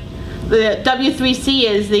 IETF. The W3C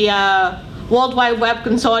is the World Wide Web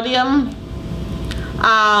Consortium.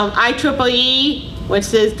 IEEE,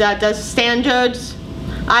 which is does standards.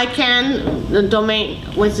 ICANN, the domain,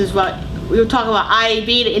 which is what we were talking about. IAB,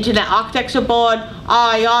 the Internet Architecture Board.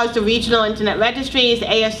 RIRs, the regional internet registries.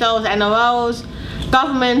 ASOs, NROs.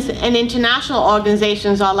 Governments and international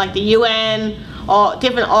organizations are like the UN, or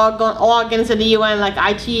different organs of the UN like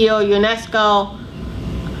ITU or UNESCO.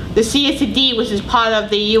 The CSCD, which is part of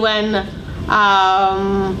the UN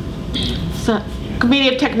Committee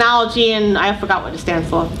of Technology, and I forgot what it stands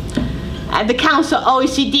for. The Council,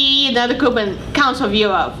 OECD, another group, and Council of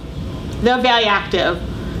Europe. They're very active.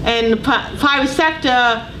 And the private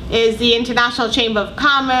sector is the International Chamber of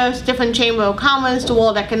Commerce, different Chamber of Commerce, the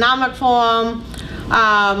World Economic Forum,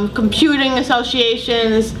 computing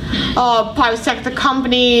associations, private sector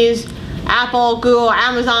companies, Apple, Google,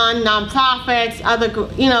 Amazon, nonprofits,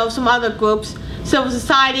 some other groups. Civil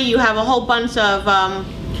society, you have a whole bunch of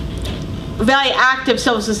very active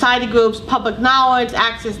civil society groups, Public Knowledge,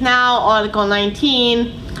 Access Now, Article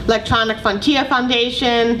 19, Electronic Frontier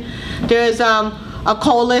Foundation. There's a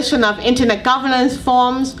coalition of internet governance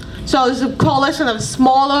forums. So there's a coalition of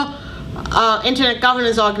smaller internet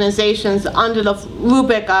governance organizations under the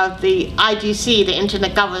rubric of the IGC, the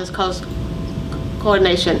Internet Governance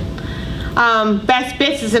Coordination. Best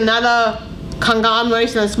Bits is another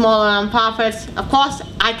conglomeration of smaller nonprofits. Of course,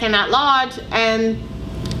 ICANN at Large and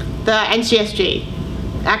the NCSG,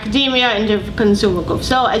 academia and the consumer groups.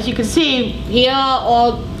 So as you can see, here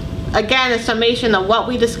all again a summation of what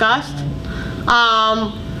we discussed.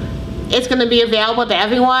 It's going to be available to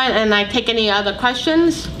everyone, and I take any other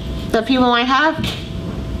questions that people might have.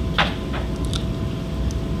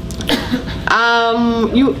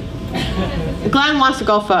 Glenn wants to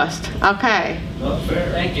go first. Okay. Not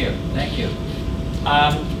fair. Thank you, thank you.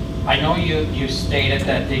 I know you stated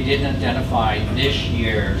that they didn't identify this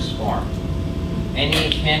year's forum.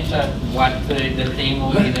 Any hint of what the theme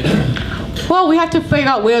will be this year? Well, we have to figure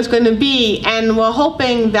out where it's going to be, and we're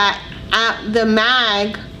hoping that at the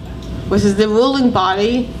MAG, which is the ruling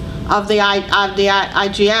body of the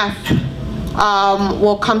IGF,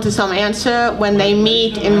 will come to some answer when they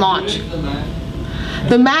meet in March.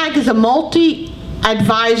 The MAG is a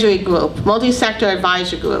multi-advisory group, multi-sector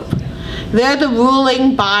advisory group. They're the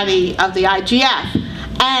ruling body of the IGF.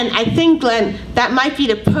 And I think, Glenn, that might be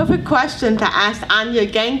the perfect question to ask Anya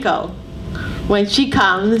Genko when she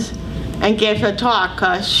comes and gives her talk,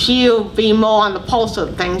 because she'll be more on the pulse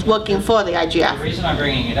of things working for the IGF. The reason I'm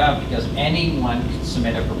bringing it up because anyone can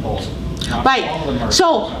submit a proposal. Not Right. all of them are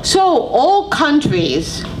So all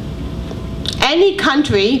countries, any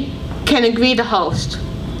country can agree to host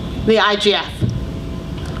the IGF.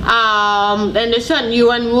 And there's certain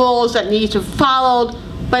UN rules that need to be followed,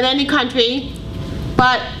 but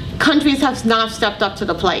countries have not stepped up to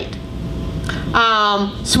the plate.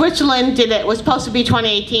 Switzerland did it. It was supposed to be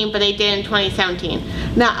 2018, but they did it in 2017.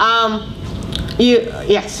 Now, yes.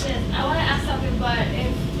 Yes, I want to ask something, but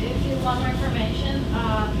if you want more information,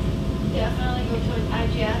 definitely go to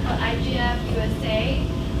IGF. But IGF USA,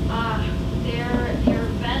 their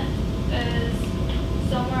event is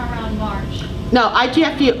somewhere around March. No,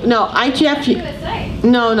 IGF USA.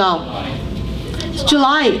 No. It's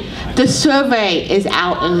July. The survey is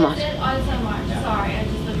out in March. Oh, it's in March. Sorry, I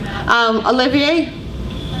just looked it up. Olivier?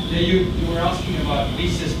 You were asking about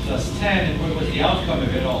VSIS plus 10 and what was the outcome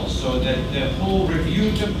of it all. So the whole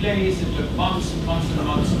review took place, it took months and months and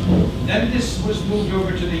months. Then this was moved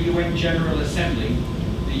over to the UN General Assembly.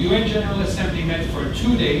 The UN General Assembly met for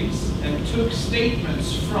 2 days and took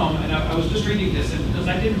statements from, and I was just reading this because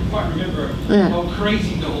I didn't quite remember how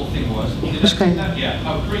crazy the whole thing was. Yeah,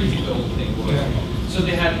 how crazy the whole thing was. So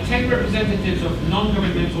they had 10 representatives of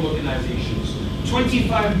non-governmental organizations,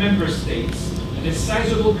 25 member states, and a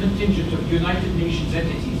sizable contingent of United Nations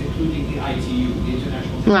entities, including the ITU, the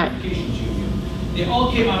International Telecommunications Union. They all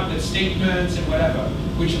came out with statements and whatever,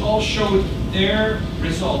 which all showed their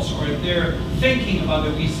results or their thinking about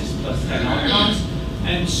the VSIS plus 10 outcomes,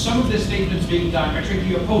 and some of the statements being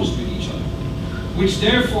diametrically opposed with each other, which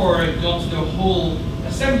therefore got the whole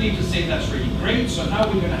Assembly to say that's really great, so now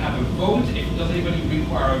we're going to have a vote. Does anybody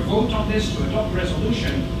require a vote on this to adopt a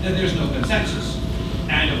resolution? Then there's no consensus.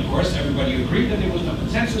 And of course, everybody agreed that there was no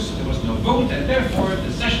consensus, so there was no vote, and therefore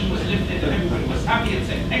the session was lifted and everybody was happy and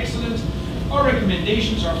said, excellent. Our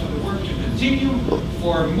recommendations are for the work to continue,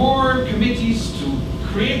 for more committees to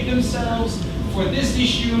create themselves, for this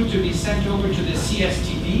issue to be sent over to the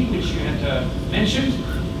CSTD, which you had mentioned.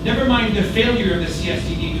 Never mind the failure of the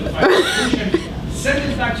CSTD to find a solution.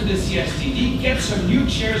 Send it back to the CSTD, get some new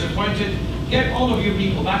chairs appointed, get all of you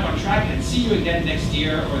people back on track, and see you again next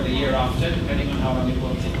year or the year after, depending on how long it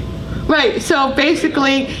will take. Right, so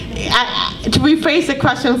basically, to rephrase the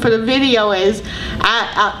question for the video is,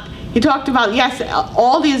 he talked about, yes,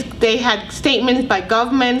 all these, they had statements by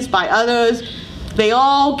governments, by others, they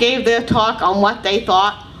all gave their talk on what they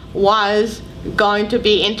thought was going to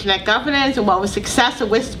be internet governance and what was success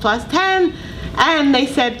of WIS plus 10, and they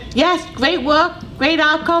said, yes, great work, great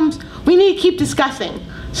outcomes, we need to keep discussing.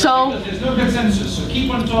 So because there's no consensus, so keep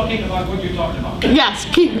on talking about what you're talking about. Yes,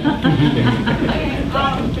 keep. Okay,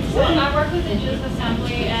 so I work with the Judith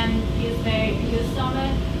Assembly and PSA Youth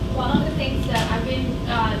Summit. One of the things that I've been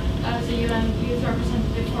as a UN youth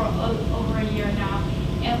representative for over a year now,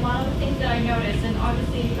 and one of the things that I noticed, and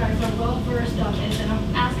obviously you guys are well versed on this, and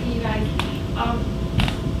I'm asking you guys,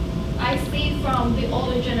 I see from the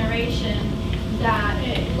older generation that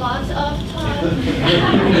lots of time,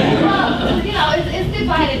 well, you know, it's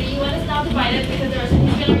divided. The UN is now divided because there's a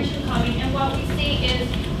new generation coming, and what we see is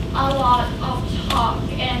a lot of talk.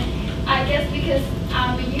 And I I guess because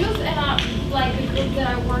the youth and like the group that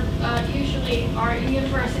I work usually are in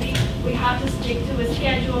university, we have to stick to a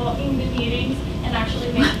schedule in the meetings and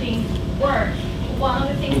actually make things work. One of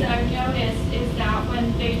the things that I've noticed is that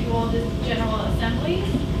when they do all these general assemblies,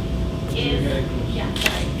 is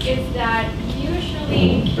that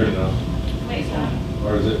usually. Turn it on. Wait, stop.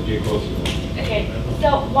 Or is it get closer? Okay,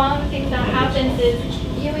 so one of the things that happens is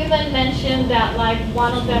you even mentioned that like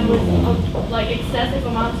one of them was like excessive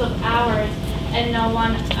amounts of hours and no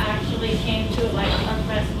one actually came to like a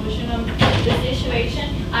resolution of the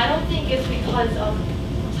situation. I don't think it's because of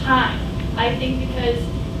time. I think because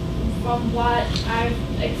from what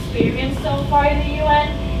I've experienced so far in the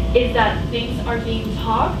UN is that things are being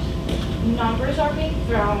talked, numbers are being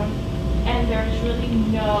thrown, and there's really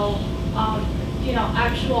no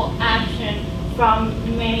actual action from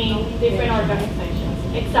many different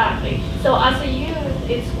organizations. Exactly. So as a youth,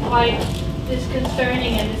 it's quite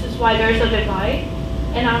disconcerting, and this is why there's a divide.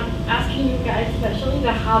 And I'm asking you guys especially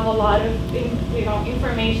to have a lot of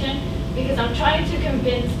information, because I'm trying to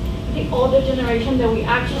convince the older generation that we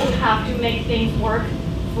actually have to make things work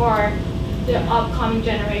for the upcoming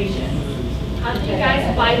generation. How do you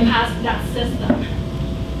guys bypass that system?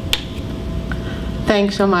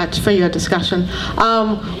 Thanks so much for your discussion.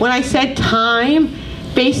 When I said time,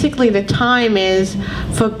 basically the time is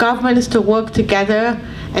for governments to work together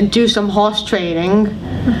and do some horse trading,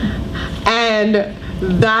 and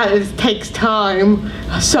that takes time.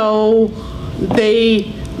 So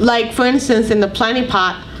they, like for instance in the planning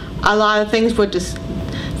pot, a lot of things were just,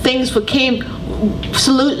 things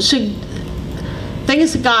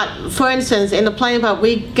got, for instance in the planning pot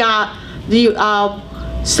we got the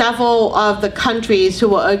several of the countries who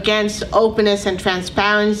were against openness and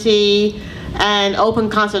transparency and open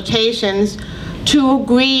consultations to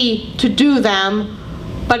agree to do them,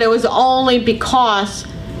 but it was only because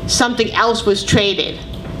something else was traded.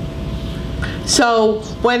 So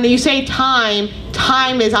when you say time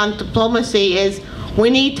is on diplomacy is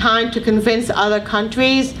we need time to convince other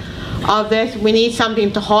countries of this. We need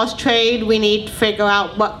something to horse trade. We need to figure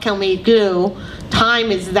out what can we do.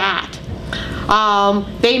 Time is that.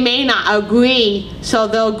 They may not agree, so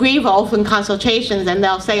they'll agree for open consultations and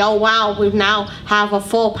they'll say, oh wow, we now have a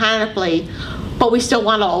full panoply, but we still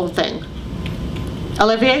want the old thing.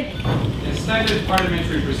 Olivier? Standard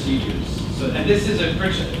parliamentary procedures. So, and this is a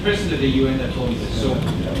person of the UN that told me this. So,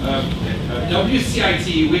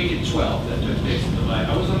 WCIT Week 12 that took place in Dubai,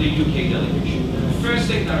 I was on the UK delegation. The first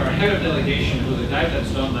thing that our head of delegation, who's a guy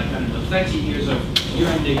that's done like, I don't know, 30 years of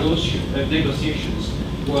UN negotiations,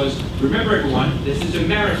 was, remember everyone, this is a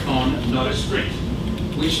marathon, not a sprint.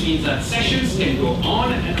 Which means that sessions can go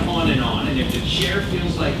on and on and on, and if the chair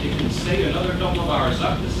feels like it can stay another couple of hours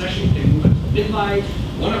up, the session can move at midnight,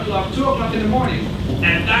 1 o'clock, 2 o'clock in the morning.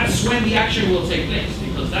 And that's when the action will take place,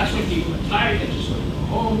 because that's when people are tired, they just want to go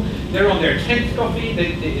home, they're on their 10th coffee,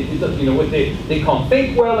 they can't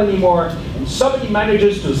think well anymore, and somebody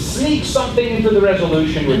manages to sneak something into the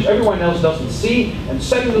resolution which everyone else doesn't see, and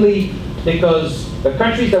suddenly, because the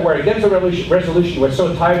countries that were against the resolution were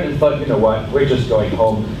so tired and thought, you know what, we're just going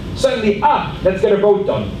home. Suddenly, let's get a vote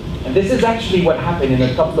done. And this is actually what happened in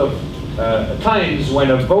a couple of times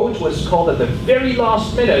when a vote was called at the very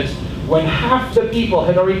last minute when half the people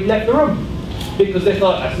had already left the room. Because they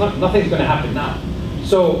thought, nothing's going to happen now.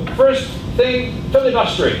 So first thing,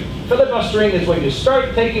 filibustering. Filibustering is when you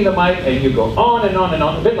start taking the mic and you go on and on and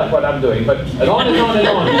on, a bit like what I'm doing, but on and on and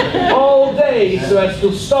on, all day, so as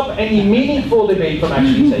to stop any meaningful debate from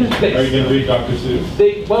actually taking place. Are you going to leave Dr.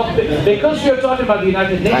 Seuss? Because you're talking about the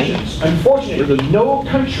United Nations, unfortunately, no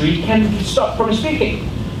country can stop from speaking.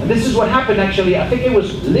 And this is what happened actually, I think it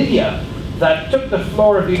was Libya that took the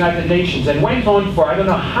floor of the United Nations and went on for I don't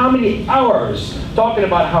know how many hours talking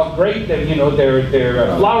about how great their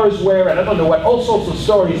flowers were and I don't know what, all sorts of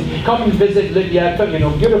stories. Come and visit Libya,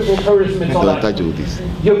 beautiful tourism and all that.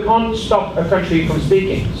 You can't stop a country from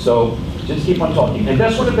speaking, so just keep on talking. And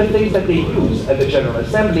that's one of the things that they use at the General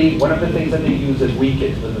Assembly, one of the things that they use at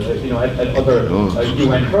weekends, at other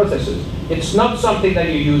UN processes. It's not something that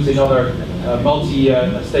you use in other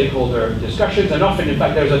multi-stakeholder discussions, and often, in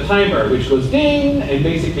fact, there's a timer which goes ding and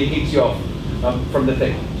basically kicks you off from the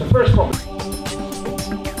thing. So first problem.